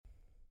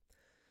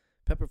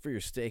Pepper for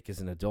Your Steak is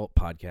an adult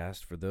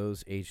podcast for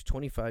those aged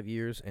 25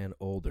 years and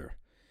older.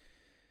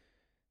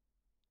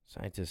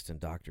 Scientists and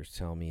doctors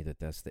tell me that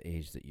that's the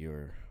age that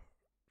your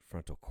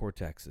frontal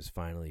cortex is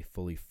finally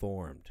fully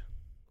formed,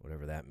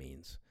 whatever that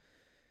means.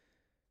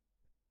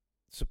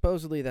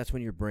 Supposedly, that's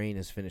when your brain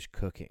is finished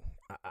cooking.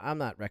 I'm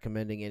not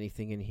recommending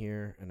anything in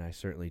here, and I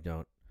certainly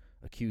don't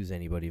accuse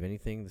anybody of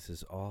anything. This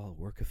is all a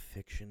work of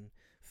fiction,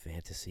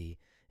 fantasy,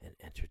 and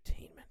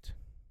entertainment.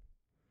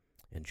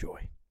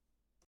 Enjoy.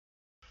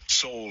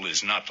 Soul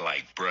is not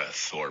like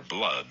breath or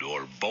blood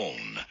or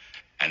bone,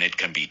 and it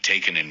can be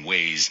taken in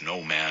ways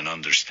no man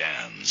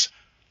understands.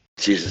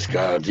 Jesus,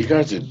 God, you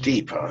guys are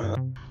deep, huh?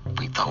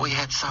 We thought we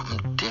had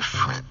something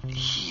different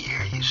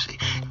here, you see.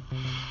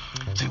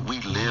 See, we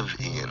live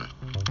in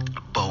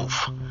both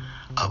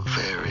a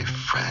very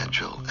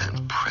fragile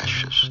and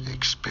precious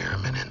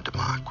experiment in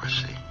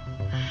democracy,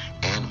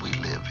 and we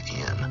live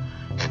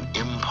in an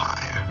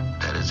empire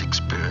that is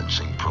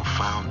experiencing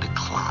profound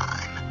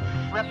decline.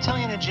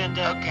 Reptilian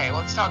agenda. Okay,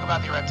 let's talk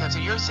about the reptilians. So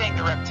you're saying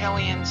the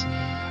reptilians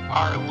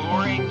are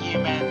luring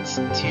humans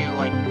to,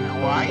 like,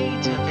 Hawaii,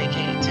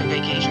 to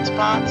vacation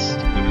spots?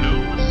 The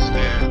news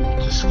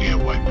stand to scare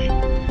white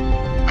people.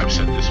 I've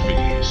said this for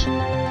years.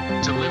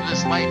 To live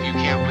this life, you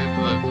can't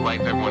live the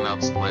life everyone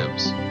else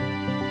lives.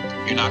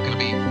 You're not going to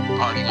be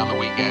partying on the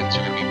weekends.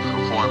 You're going to be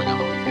performing on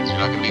the weekends. You're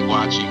not going to be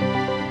watching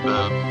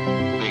the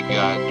big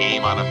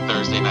game on a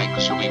Thursday night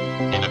because you'll be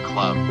in a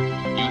club.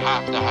 You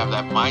have to have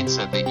that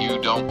mindset that you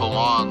don't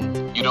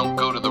belong. You don't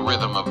go to the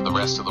rhythm of the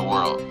rest of the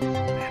world.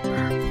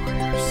 Pepper for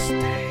your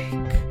steak.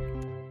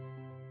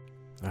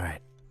 All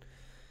right.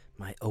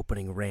 My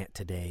opening rant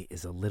today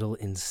is a little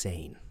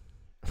insane.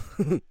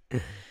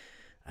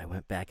 I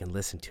went back and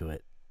listened to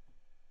it,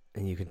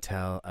 and you can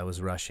tell I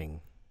was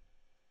rushing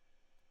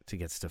to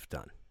get stuff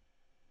done.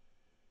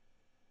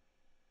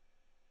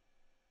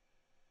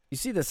 You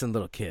see this in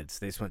little kids.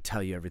 They just want to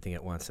tell you everything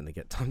at once, and they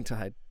get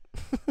tongue-tied.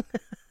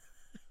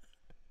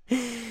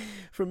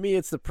 For me,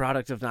 it's the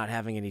product of not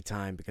having any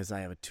time because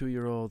I have a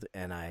 2-year-old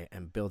and I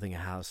am building a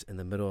house in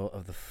the middle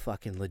of the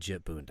fucking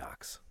legit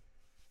boondocks.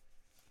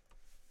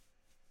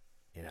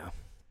 You know?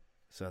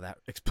 So that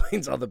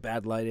explains all the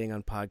bad lighting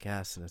on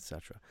podcasts and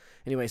etc.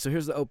 Anyway, so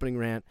here's the opening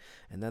rant,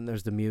 and then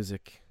there's the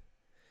music.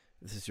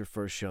 This is your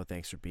first show.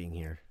 Thanks for being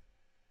here.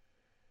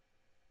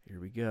 Here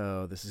we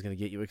go. This is going to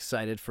get you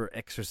excited for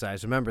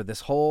exercise. Remember,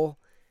 this whole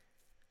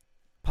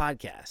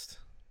podcast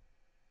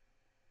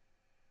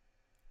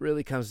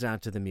really comes down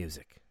to the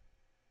music.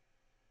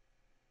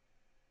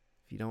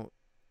 If you don't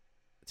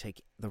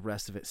take the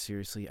rest of it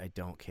seriously, I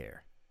don't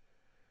care.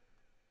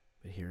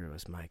 But here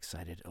was my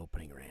excited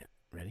opening rant.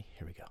 Ready?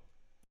 Here we go.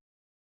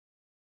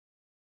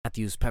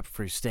 Matthew's Pepper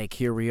for Your Steak.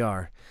 Here we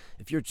are.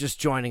 If you're just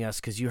joining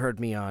us because you heard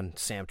me on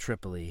Sam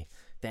Tripoli,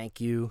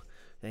 thank you.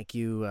 Thank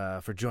you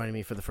for joining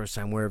me for the first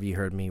time wherever you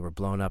heard me. We're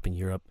blowing up in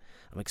Europe.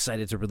 I'm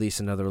excited to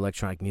release another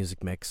electronic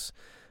music mix.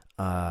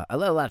 I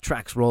let a lot of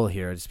tracks roll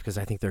here just because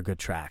I think they're good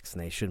tracks and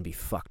they shouldn't be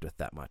fucked with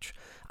that much.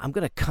 I'm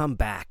going to come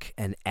back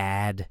and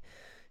add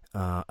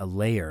a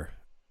layer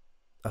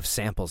of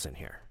samples in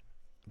here.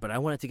 But I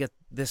wanted to get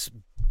this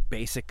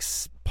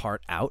basics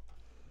part out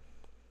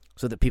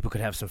so that people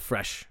could have some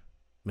fresh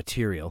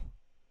material.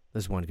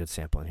 There's one good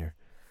sample in here.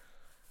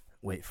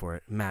 Wait for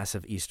it.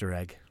 Massive Easter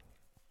egg.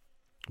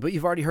 But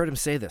you've already heard him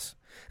say this.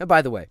 And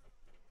by the way,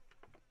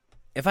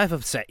 if I've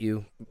upset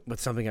you with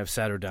something I've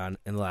said or done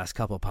in the last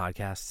couple of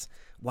podcasts,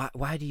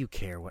 why do you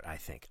care what I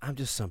think? I'm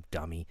just some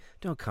dummy.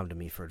 Don't come to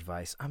me for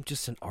advice. I'm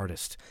just an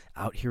artist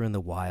out here in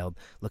the wild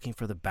looking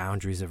for the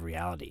boundaries of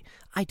reality.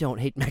 I don't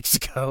hate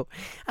Mexico.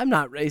 I'm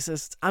not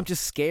racist. I'm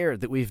just scared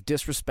that we've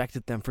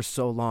disrespected them for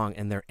so long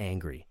and they're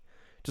angry.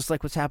 Just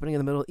like what's happening in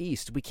the Middle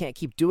East. We can't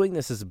keep doing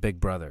this as a big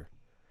brother.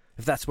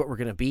 If that's what we're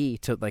going to be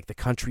to, like, the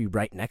country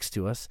right next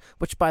to us,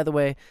 which, by the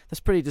way, that's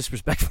pretty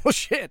disrespectful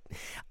shit.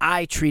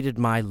 I treated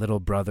my little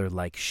brother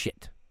like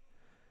shit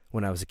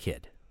when I was a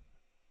kid.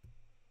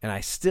 And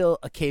I still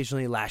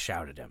occasionally lash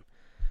out at him.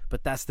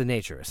 But that's the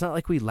nature. It's not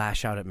like we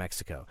lash out at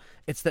Mexico.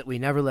 It's that we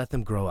never let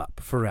them grow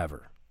up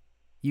forever.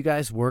 You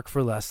guys work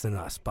for less than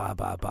us. Bah,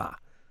 bah, bah.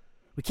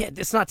 We can't.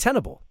 It's not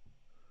tenable.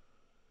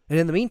 And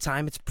in the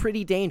meantime, it's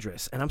pretty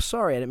dangerous. And I'm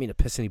sorry, I didn't mean to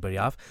piss anybody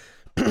off.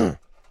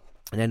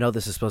 And I know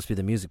this is supposed to be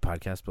the music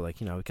podcast, but,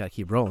 like, you know, we got to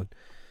keep rolling.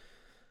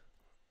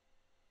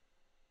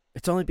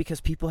 It's only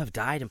because people have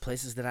died in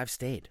places that I've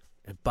stayed.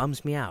 It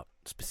bums me out.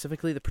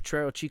 Specifically the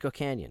Potrero Chico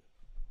Canyon.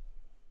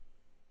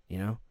 You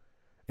know?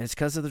 And it's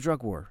because of the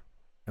drug war.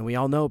 And we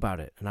all know about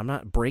it. And I'm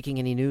not breaking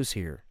any news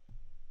here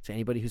to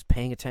anybody who's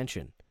paying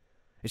attention.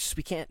 It's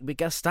just we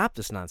got to stop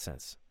this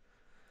nonsense.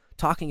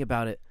 Talking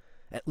about it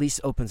at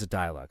least opens a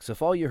dialogue. So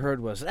if all you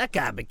heard was, that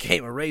guy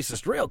became a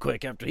racist real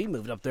quick after he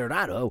moved up there in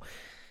Idaho,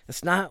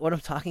 that's not what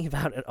I'm talking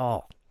about at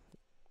all.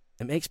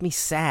 It makes me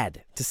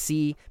sad to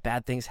see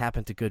bad things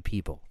happen to good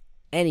people.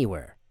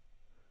 Anywhere.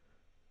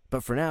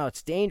 But for now,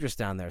 it's dangerous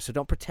down there, so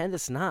don't pretend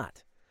it's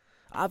not.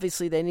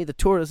 Obviously, they need the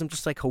tourism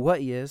just like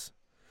Hawaii is.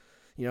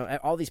 You know,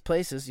 all these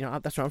places, you know,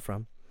 that's where I'm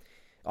from.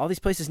 All these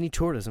places need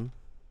tourism.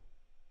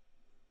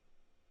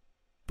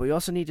 But you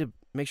also need to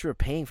make sure we're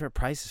paying fair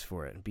prices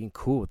for it and being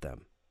cool with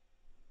them.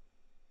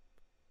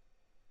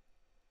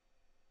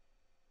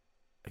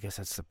 I guess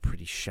that's a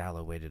pretty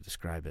shallow way to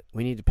describe it.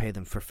 We need to pay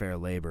them for fair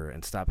labor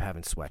and stop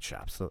having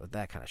sweatshops. So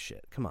that kind of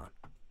shit. Come on.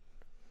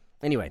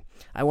 Anyway,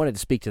 I wanted to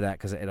speak to that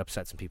because it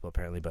upset some people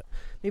apparently, but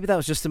maybe that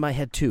was just in my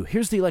head too.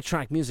 Here's the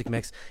electronic music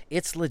mix.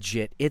 It's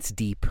legit. It's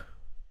deep.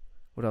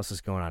 What else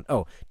is going on?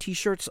 Oh,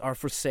 t-shirts are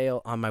for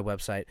sale on my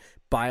website,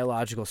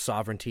 Biological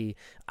Sovereignty.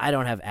 I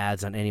don't have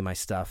ads on any of my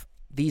stuff.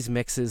 These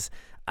mixes,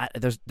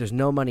 there's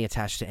no money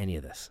attached to any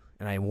of this.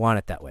 And I want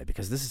it that way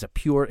because this is a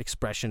pure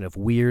expression of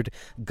weird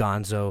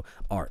gonzo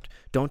art.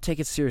 Don't take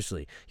it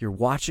seriously. You're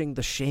watching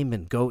the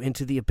shaman go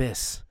into the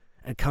abyss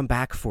and come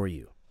back for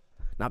you.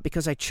 Not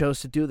because I chose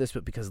to do this,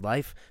 but because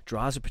life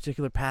draws a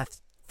particular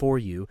path for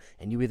you,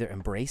 and you either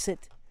embrace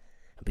it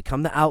and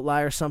become the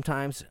outlier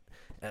sometimes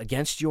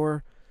against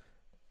your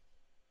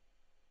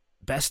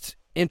best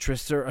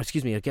interests, or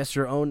against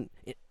your own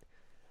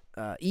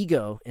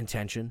ego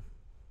intention,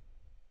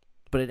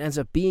 but it ends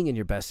up being in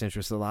your best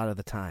interest a lot of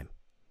the time.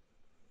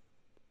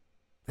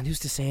 And who's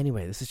to say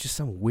anyway? This is just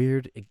some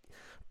weird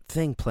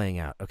thing playing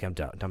out. Okay, I'm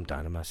done.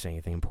 I'm not saying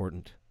anything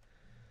important.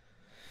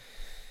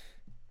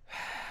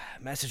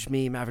 Message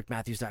me,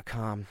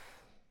 maverickmatthews.com.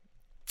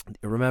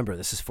 Remember,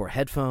 this is for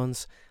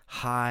headphones,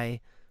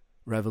 high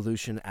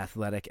revolution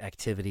athletic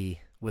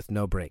activity with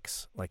no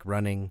breaks, like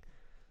running,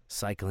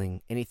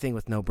 cycling, anything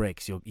with no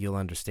breaks. You'll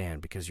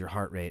understand because your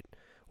heart rate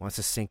wants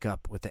to sync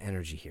up with the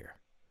energy here.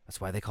 That's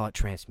why they call it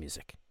trance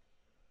music.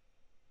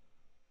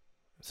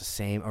 It's the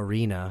same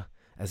arena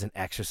as an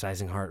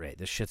exercising heart rate.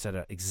 This shit's at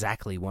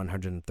exactly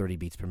 130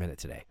 beats per minute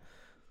today.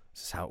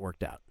 This is how it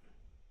worked out.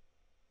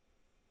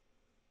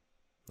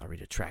 I'll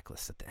read a track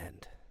list at the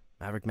end.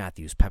 Maverick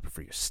Matthews, Pepper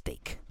for Your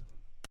Steak.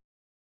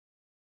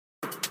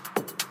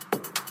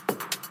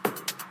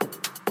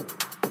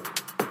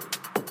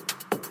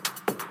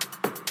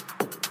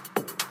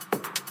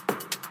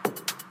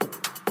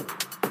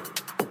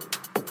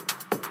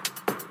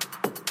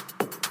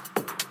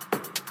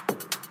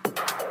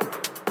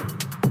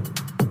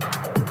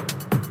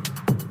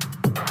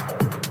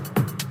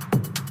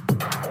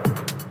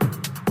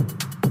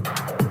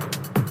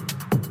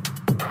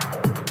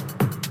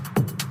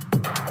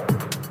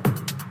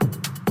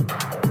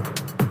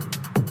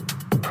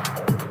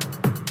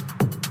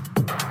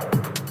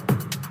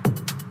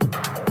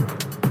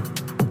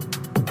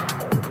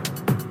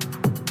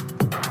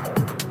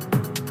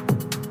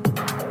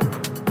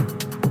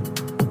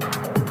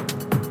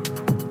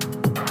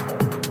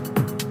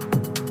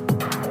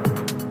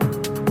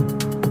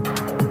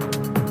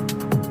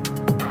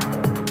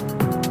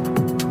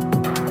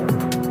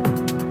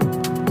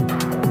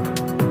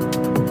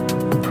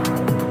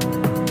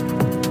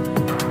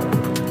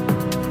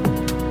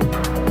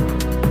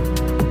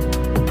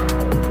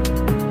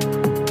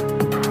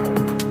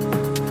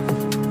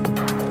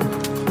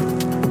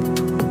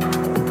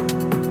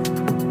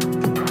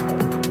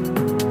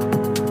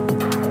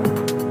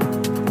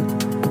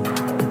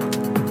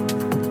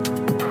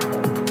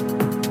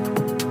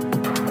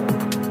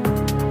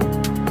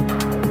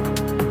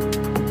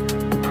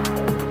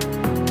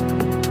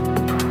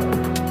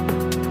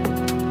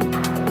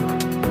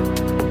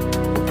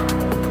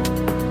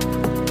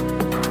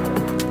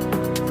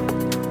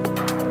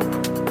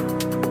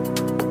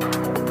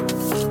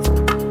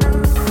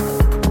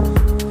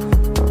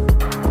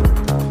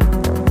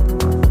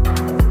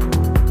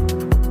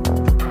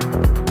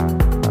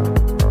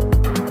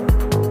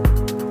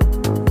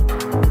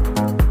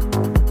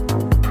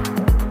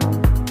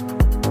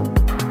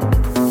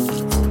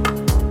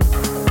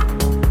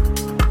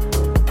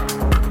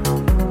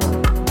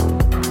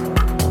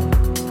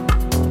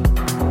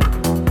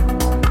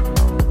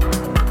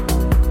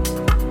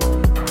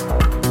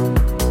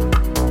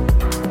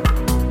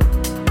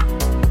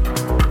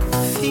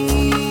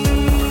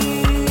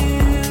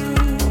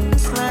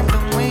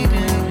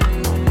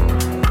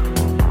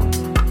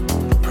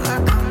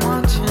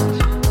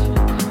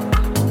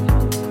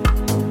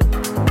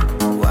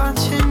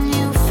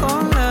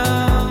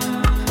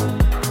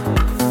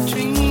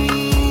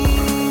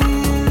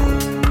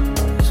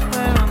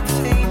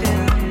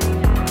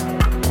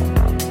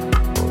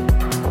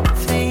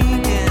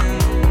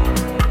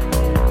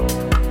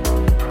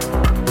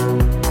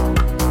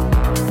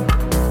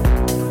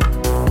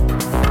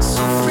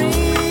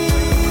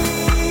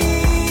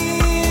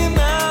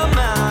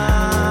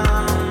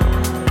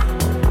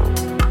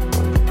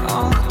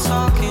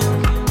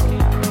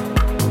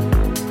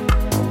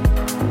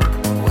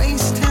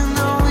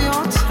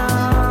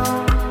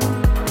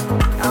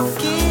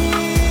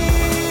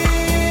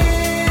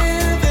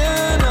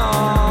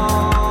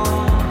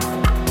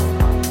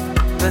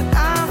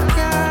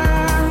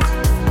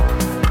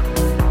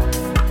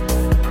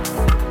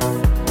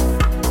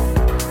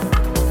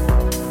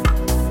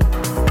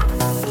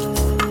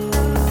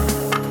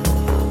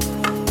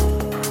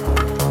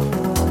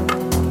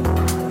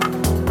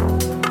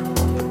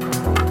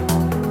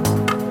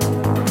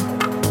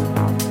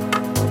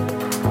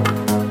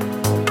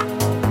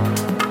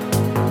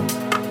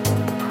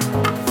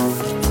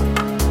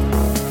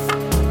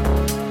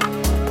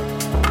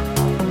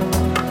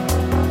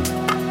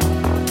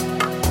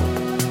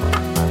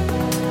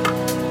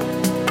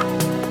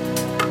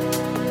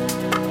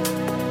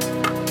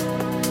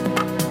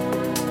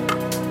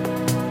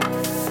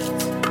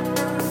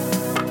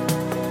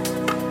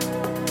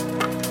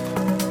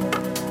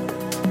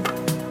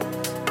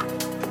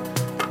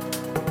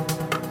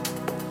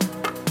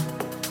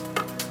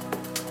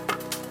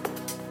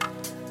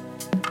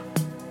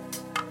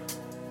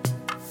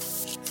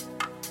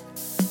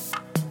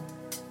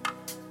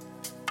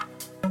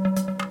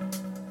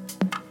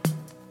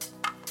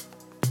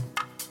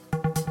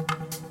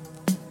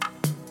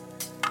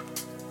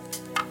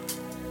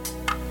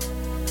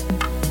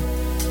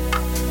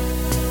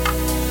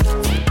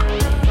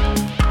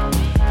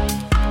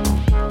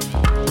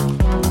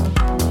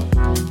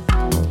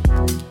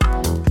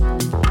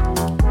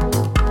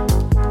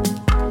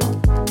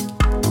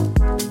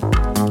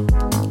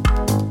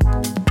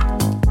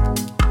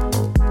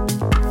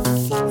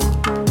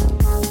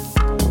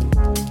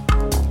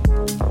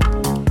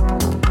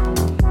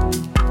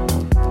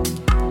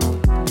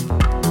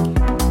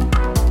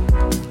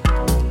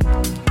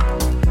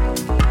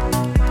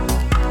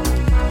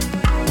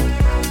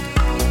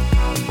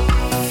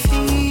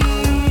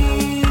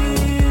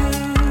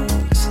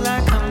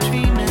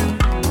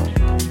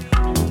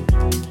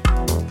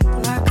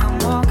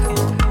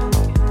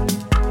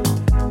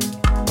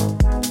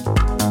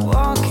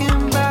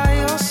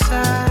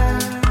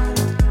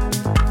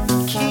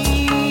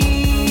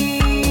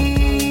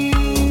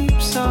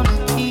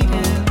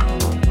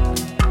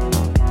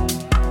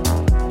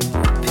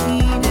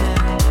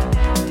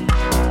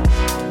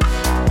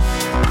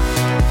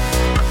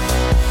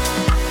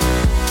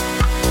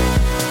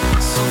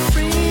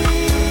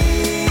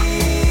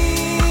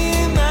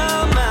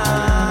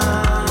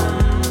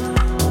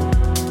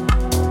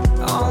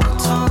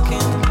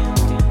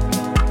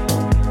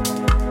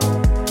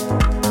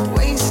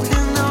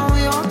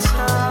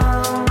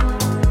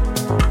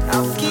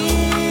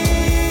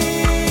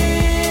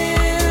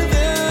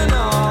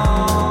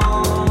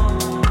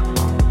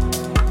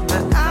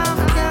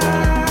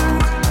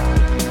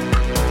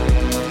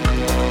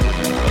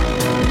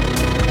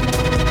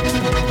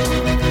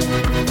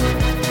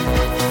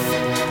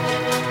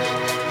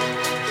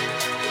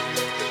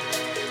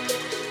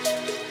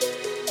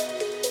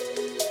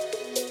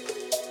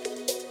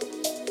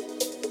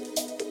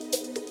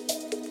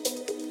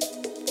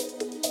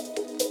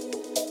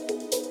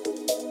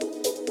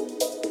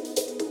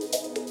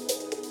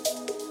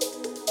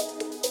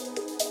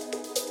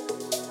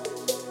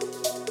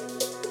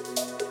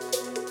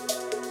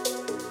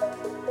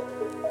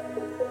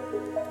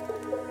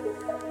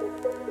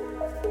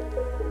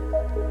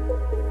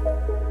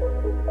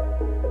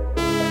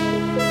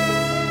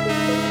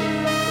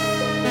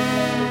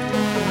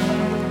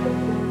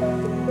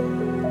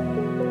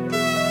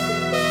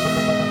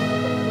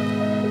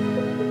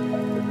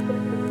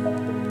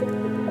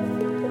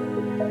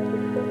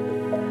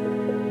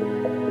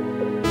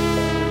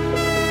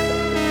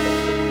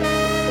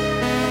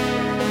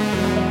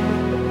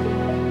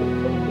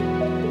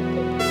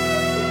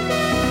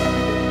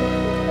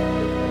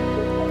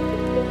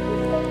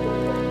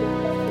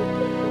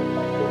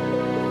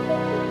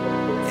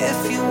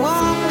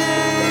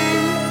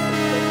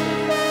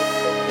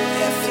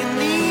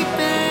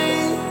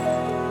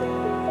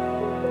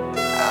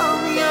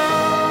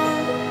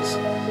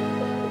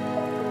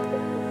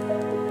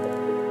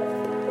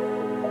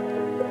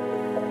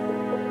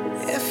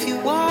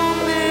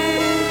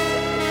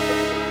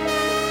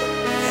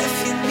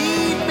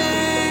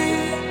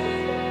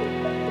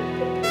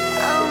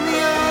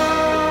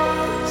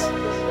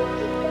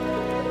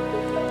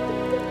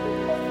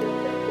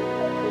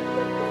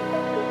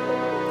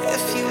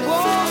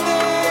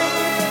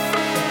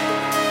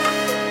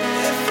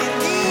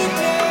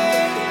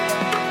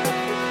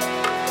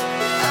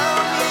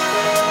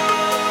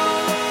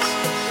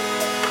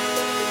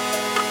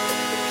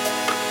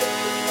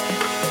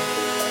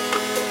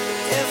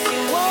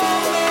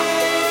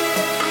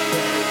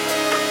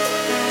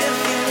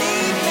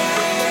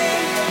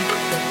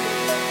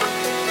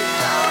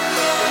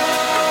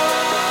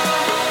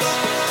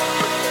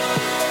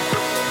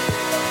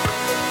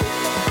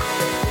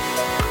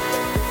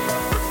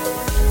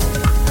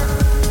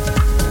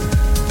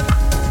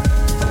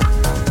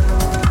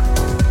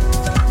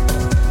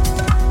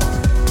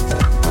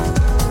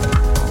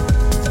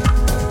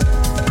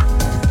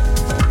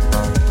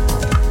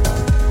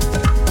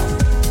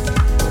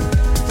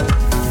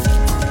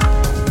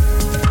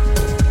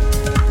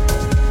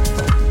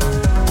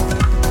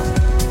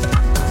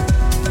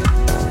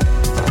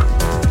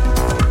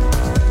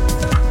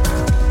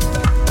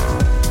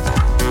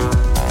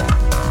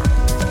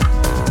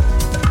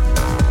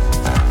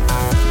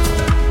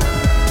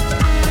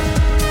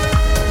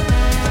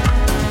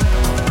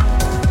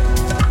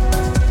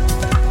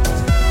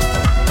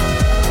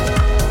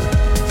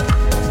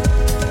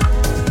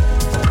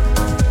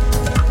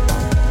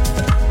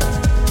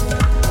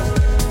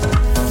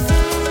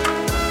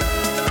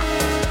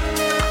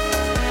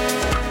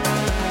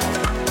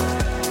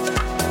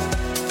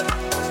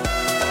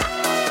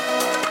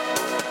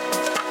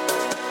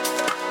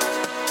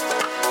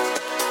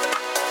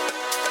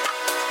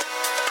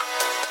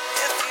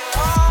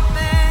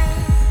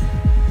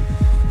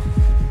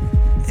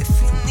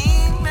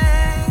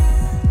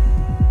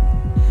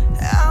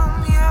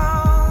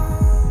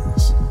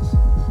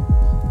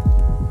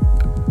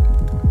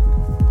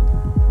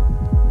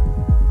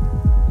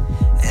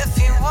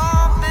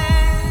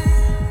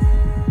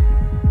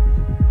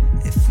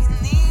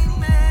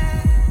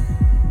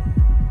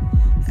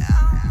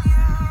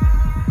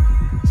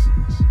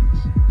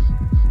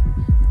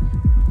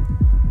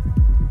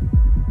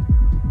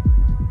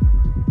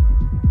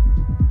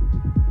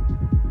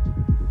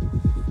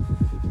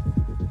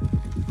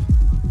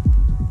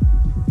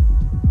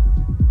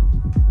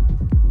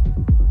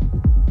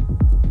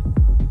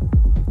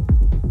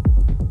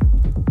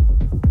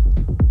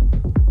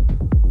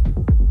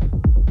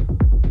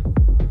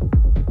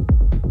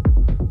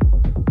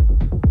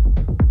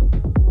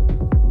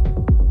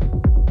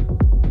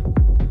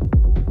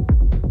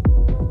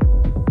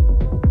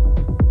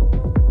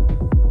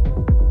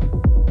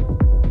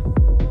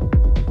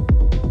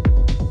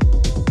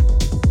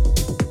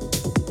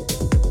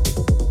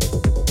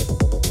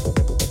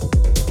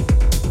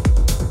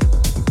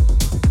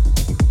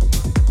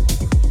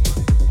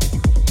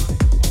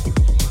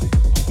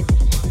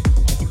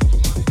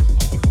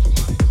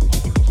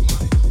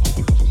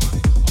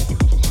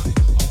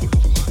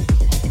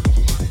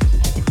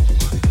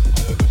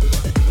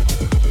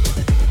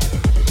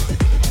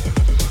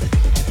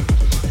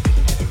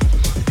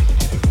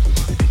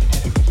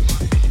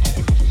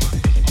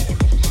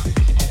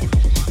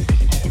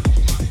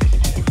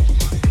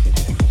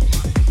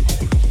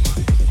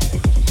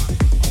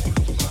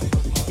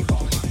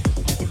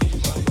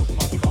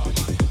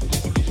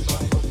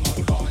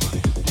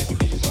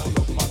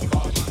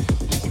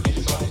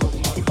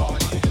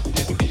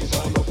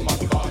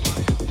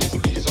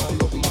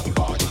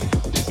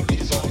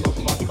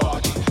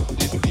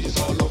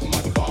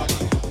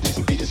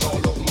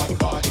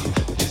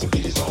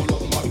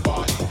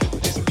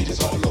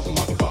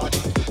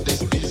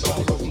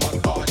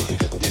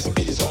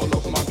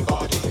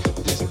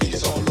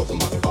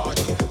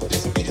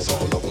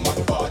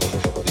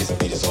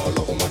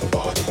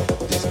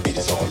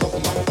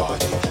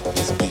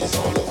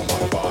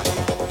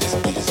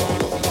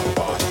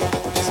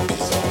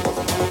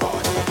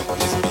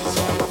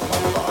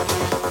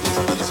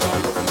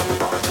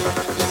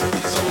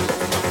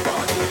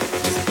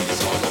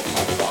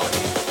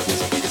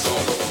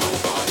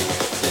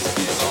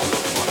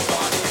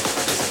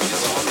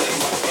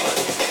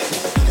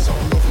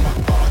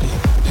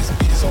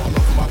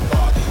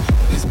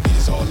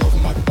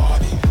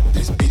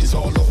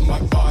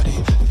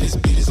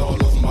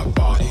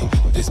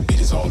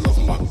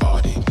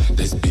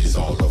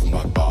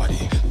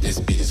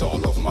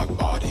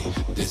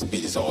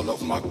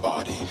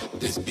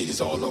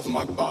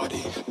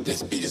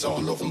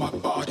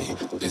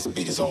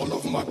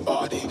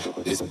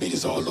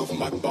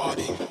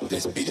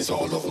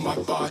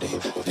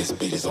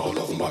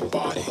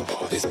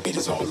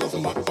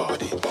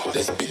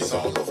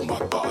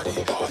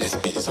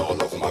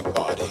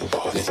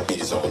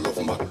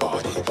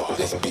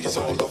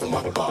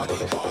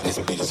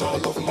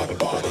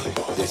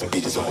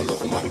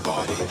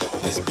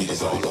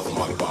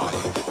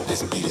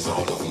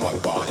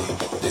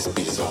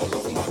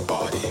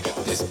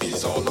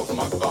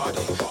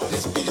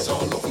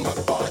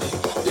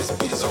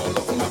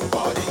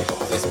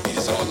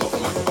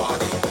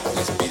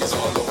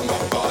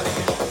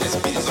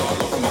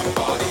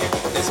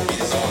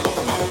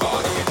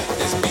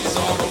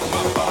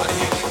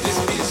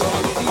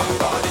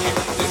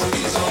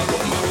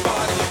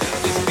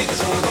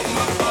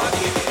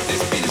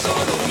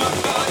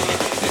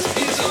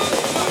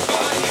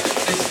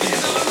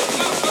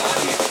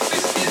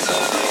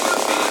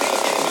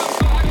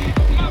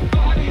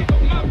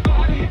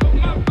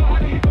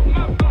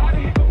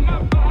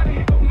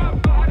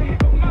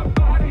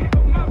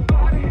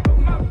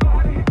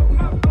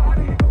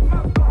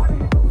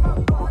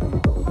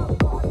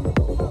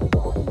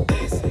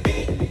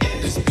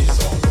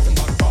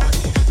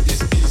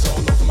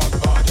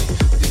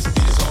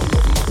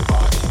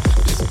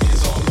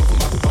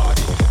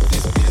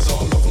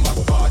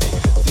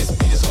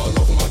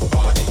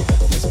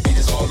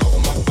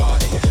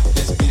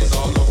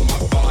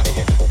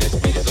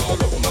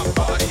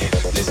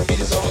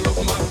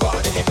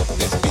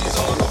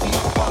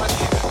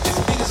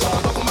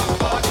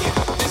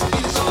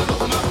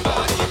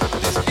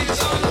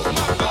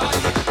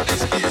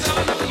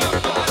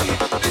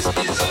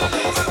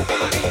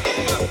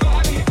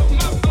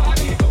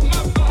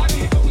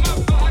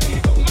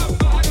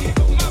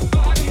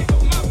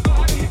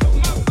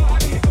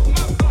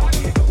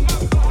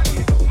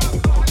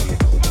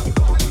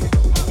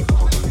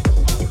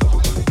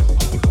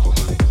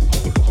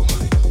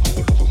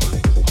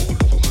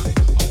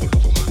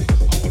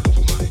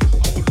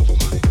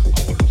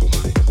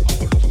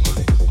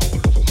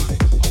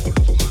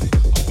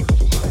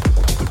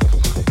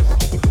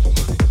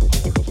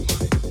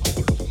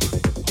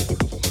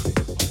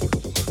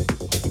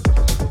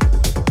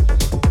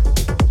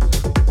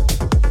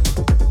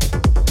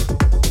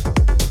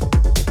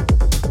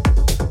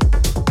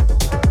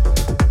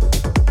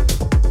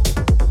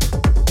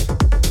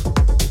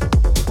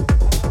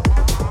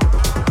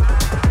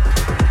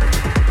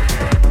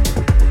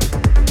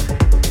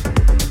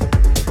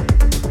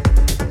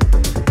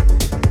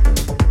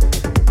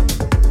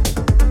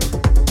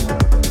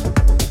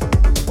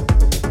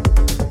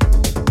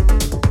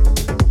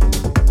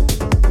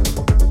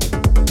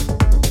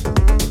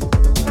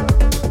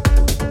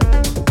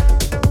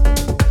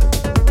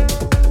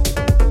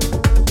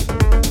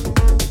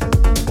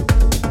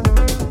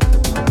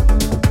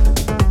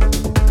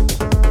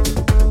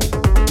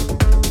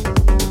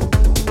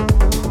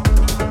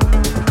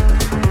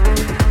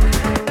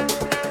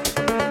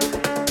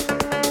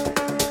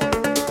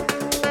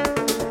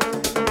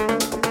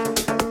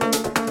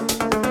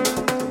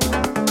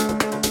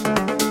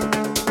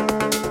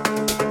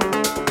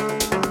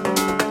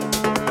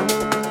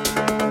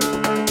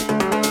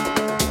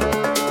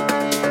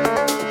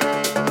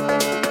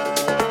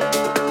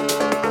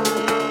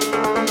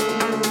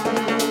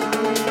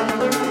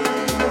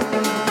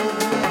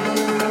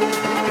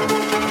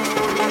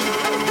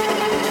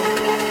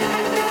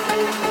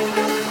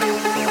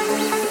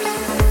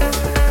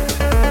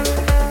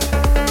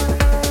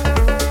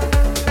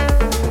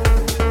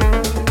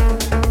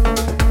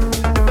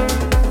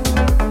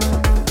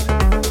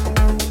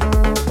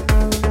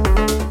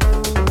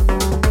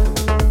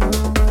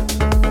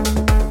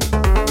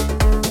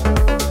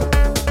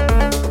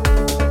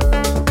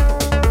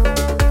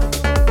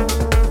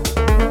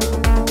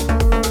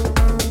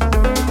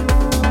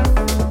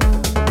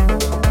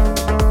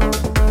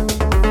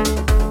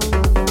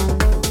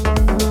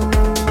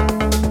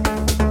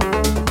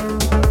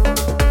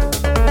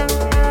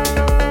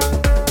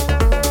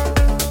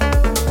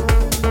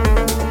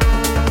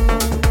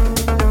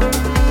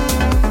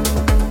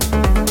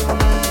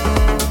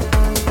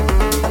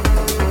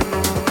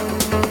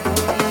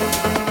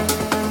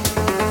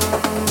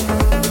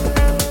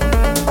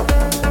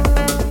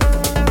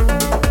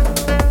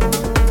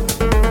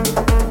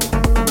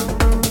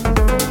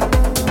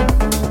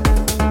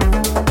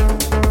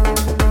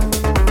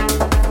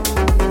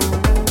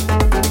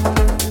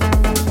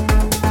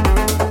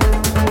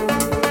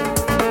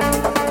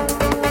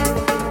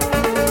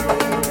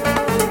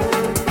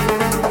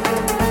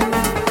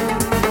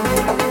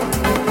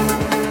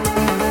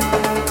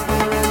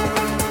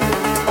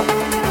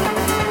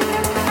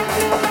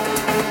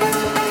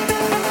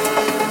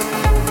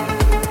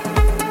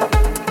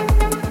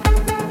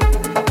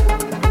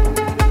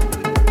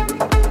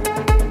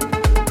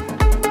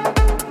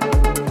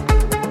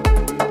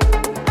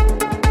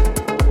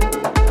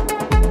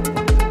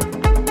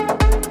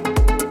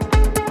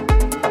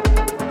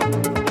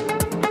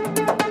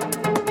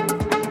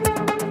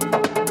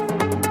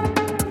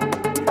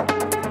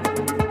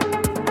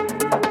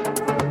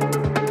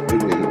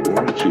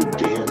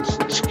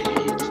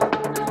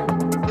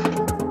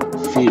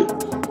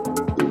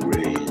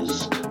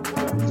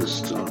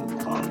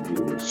 on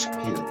your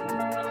skin,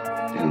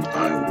 and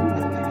I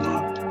will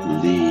not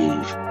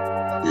leave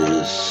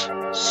this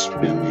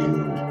spinning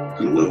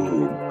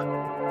globe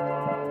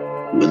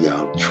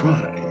without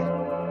trying,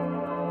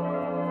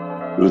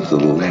 with the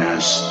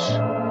last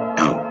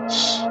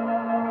ounce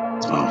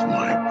of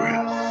my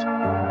breath,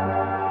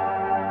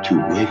 to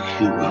wake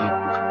you up,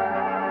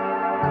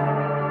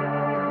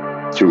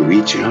 to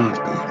reach out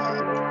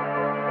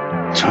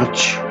and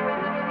touch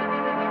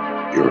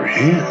your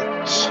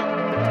hands,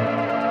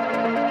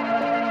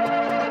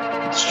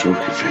 stroke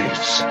your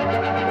face,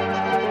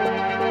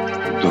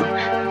 look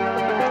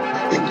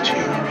into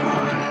your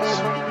eyes,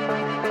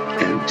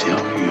 and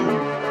tell you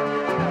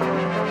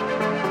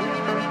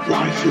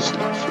life is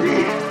not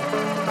free.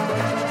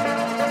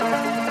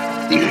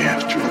 You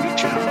have to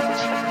reach out.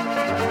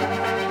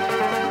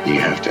 You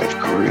have to have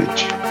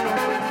courage.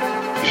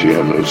 If you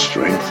have no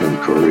strength and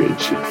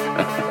courage,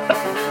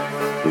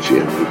 if you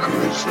have no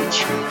courage and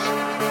strength,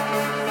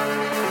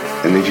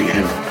 and if you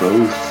have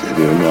both and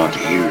you're not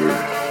here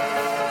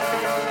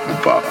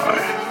by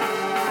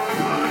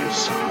my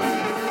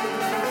side,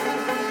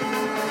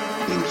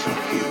 then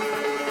fuck you,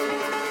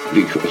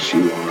 because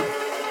you are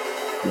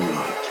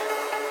not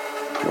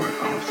part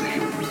of the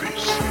human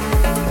race.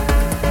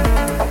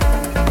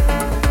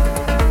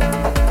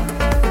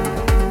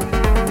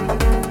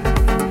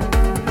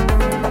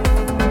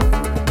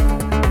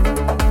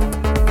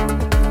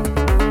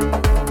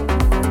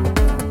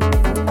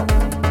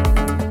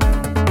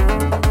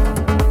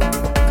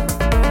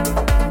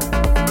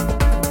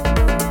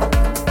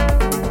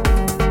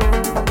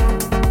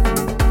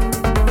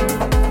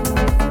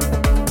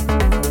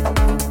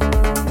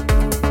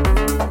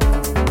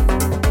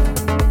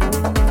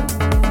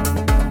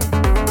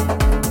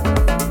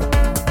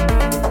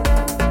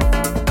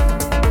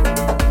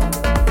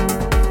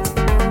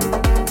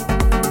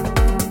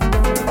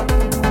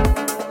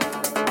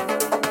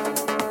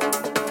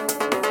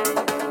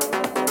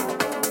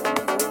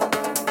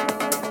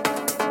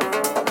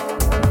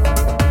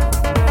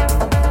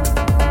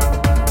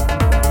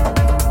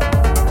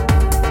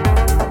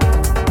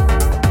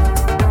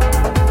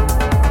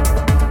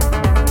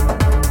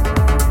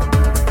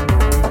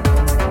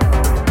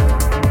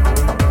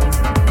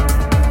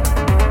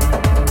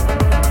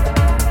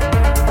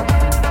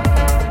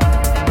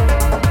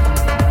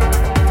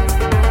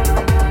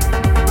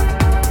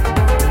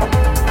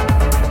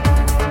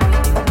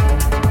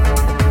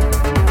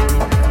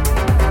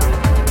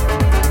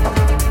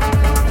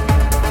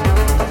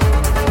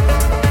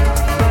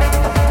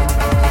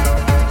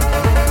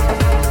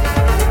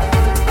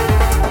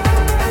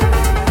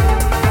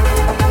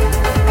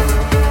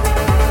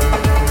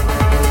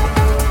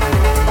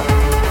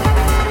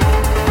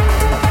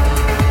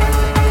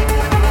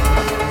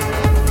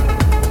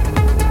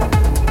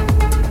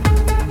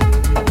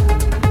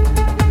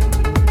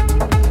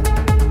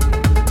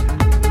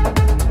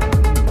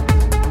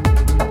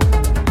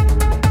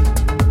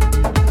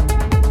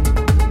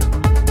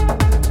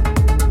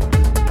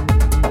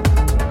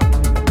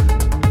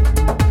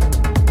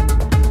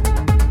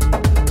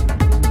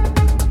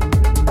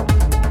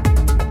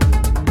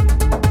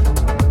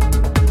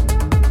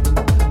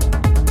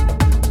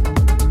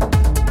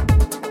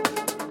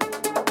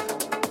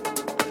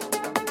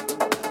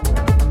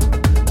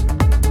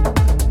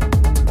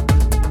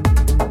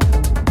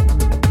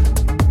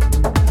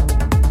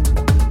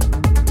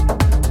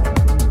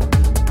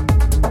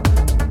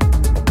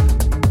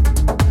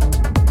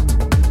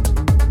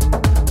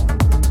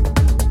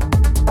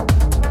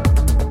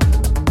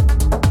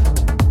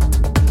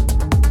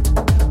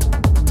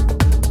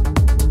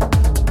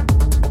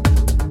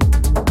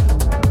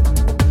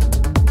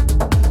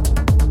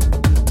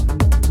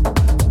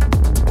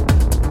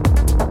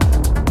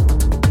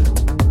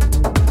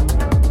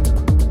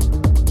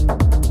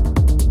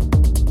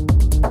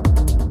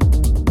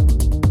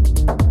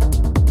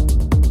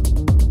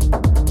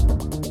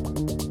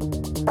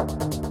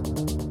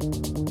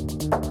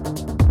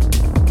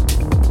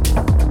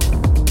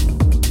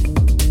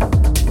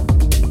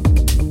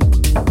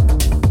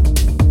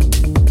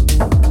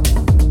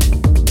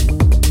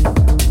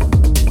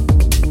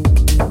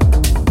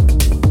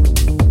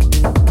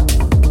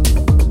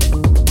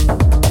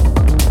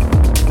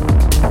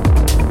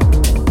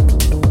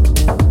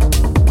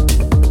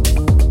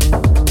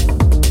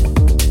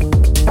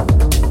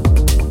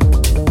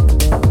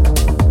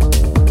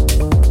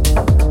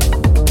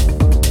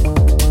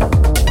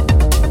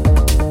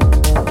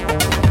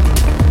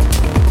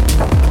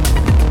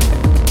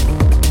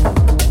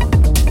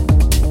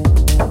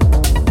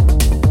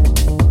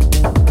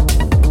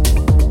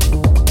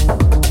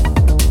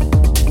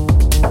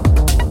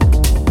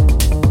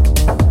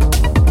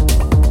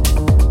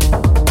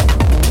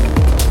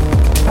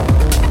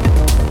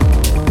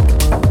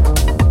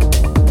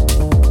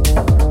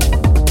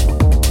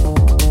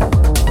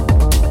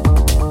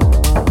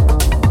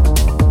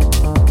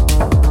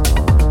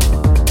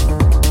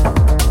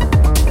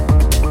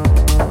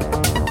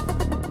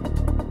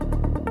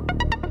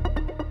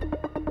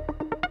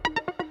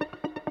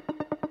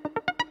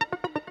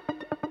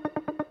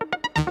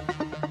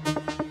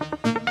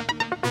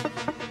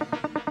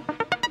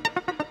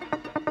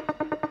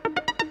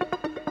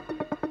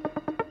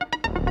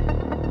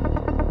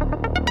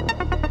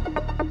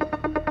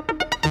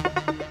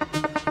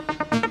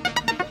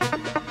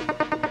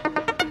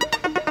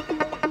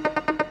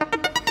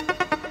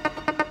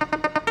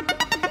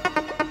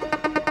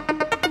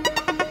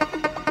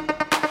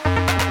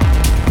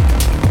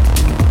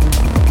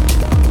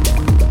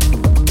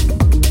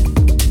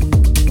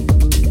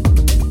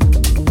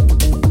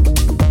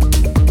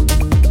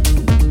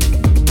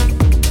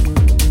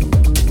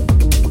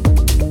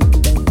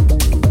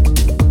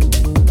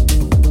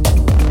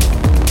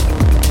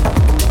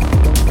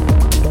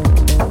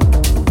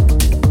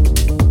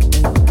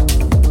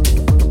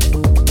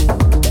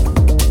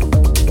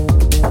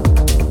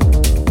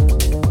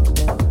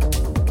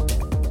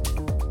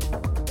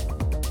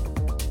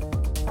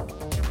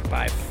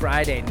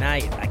 Friday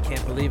night. I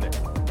can't believe it.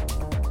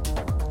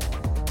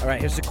 All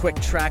right, here's a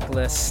quick track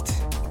list.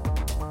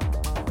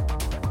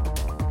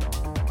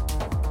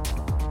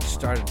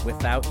 Started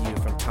Without You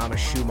from Thomas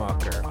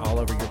Schumacher. All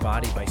Over Your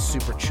Body by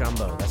Super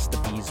Chumbo. That's the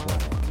Bees one.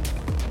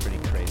 Pretty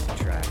crazy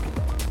track.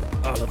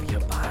 All Over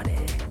Your Body.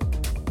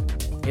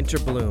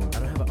 Interbloom. I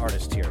don't have an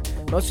artist here.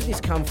 Most of these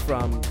come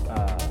from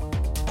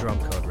Drum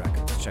Code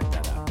Records. Check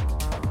that out.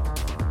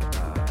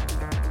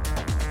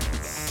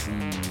 Let's see.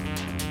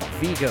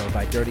 Vigo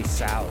by Dirty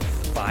South.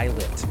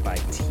 Violet by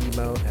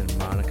Timo and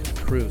Monica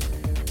Cruz.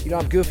 You know,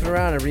 I'm goofing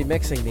around and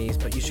remixing these,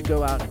 but you should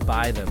go out and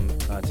buy them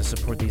to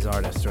support these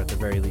artists, or at the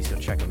very least, go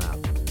check them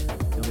out.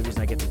 The only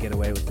reason I get to get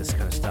away with this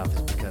kind of stuff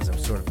is because I'm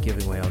sort of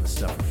giving away all this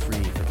stuff for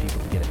free for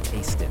people to get a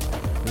taste in.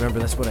 Remember,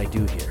 that's what I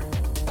do here.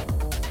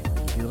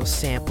 I give you little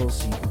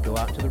samples so you can go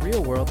out into the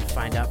real world and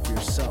find out for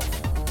yourself.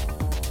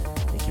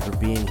 Thank you for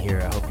being here.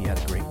 I hope you had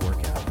a great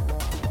workout.